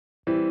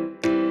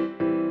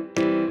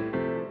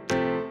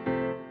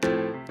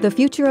The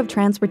future of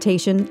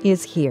transportation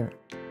is here.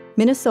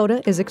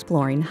 Minnesota is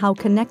exploring how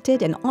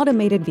connected and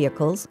automated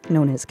vehicles,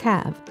 known as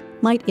CAV,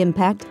 might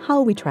impact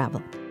how we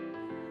travel.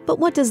 But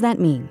what does that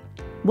mean?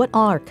 What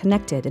are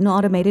connected and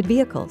automated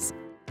vehicles?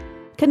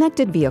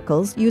 Connected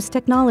vehicles use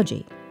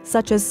technology,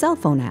 such as cell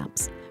phone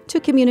apps, to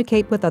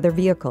communicate with other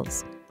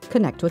vehicles,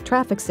 connect with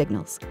traffic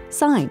signals,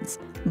 signs,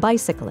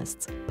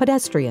 bicyclists,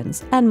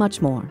 pedestrians, and much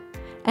more,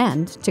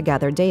 and to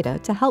gather data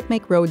to help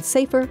make roads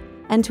safer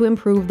and to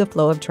improve the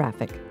flow of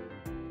traffic.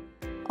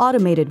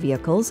 Automated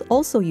vehicles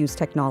also use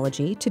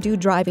technology to do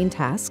driving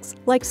tasks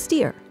like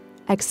steer,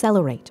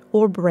 accelerate,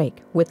 or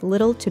brake with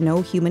little to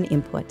no human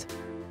input.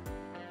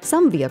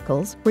 Some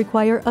vehicles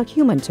require a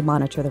human to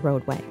monitor the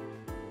roadway.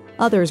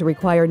 Others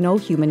require no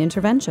human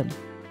intervention.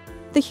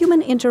 The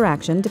human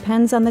interaction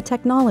depends on the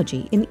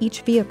technology in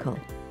each vehicle,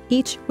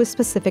 each with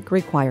specific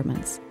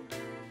requirements.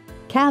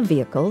 CAV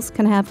vehicles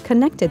can have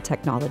connected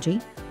technology,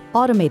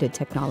 automated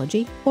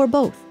technology, or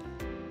both.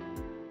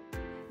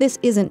 This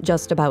isn't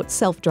just about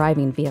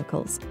self-driving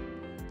vehicles.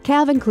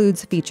 CAV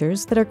includes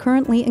features that are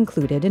currently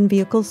included in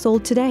vehicles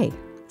sold today,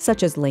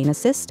 such as lane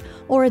assist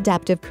or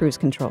adaptive cruise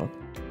control.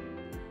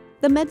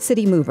 The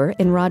MedCity Mover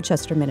in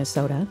Rochester,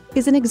 Minnesota,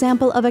 is an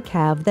example of a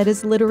CAV that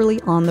is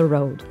literally on the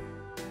road.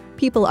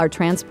 People are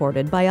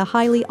transported by a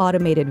highly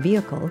automated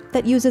vehicle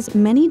that uses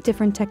many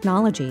different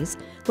technologies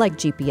like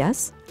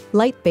GPS,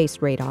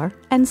 light-based radar,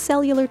 and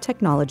cellular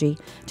technology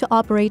to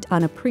operate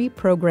on a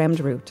pre-programmed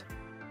route.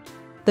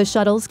 The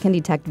shuttles can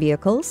detect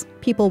vehicles,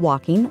 people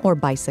walking or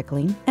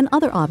bicycling, and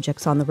other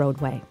objects on the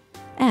roadway,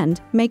 and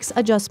makes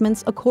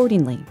adjustments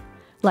accordingly,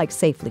 like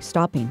safely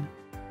stopping.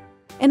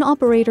 An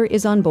operator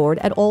is on board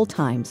at all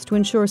times to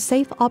ensure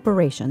safe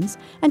operations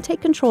and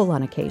take control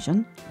on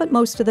occasion, but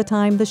most of the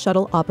time the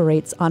shuttle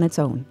operates on its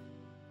own.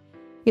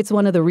 It's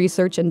one of the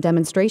research and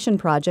demonstration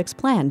projects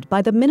planned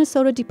by the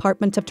Minnesota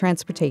Department of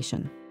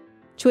Transportation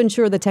to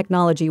ensure the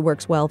technology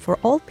works well for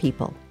all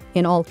people,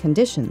 in all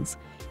conditions,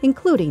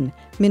 including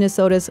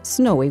Minnesota's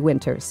snowy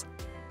winters.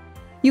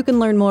 You can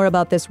learn more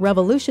about this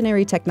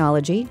revolutionary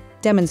technology,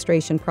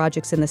 demonstration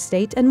projects in the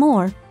state, and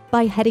more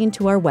by heading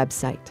to our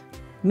website,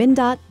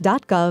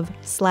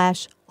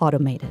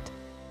 MnDOT.gov/automated.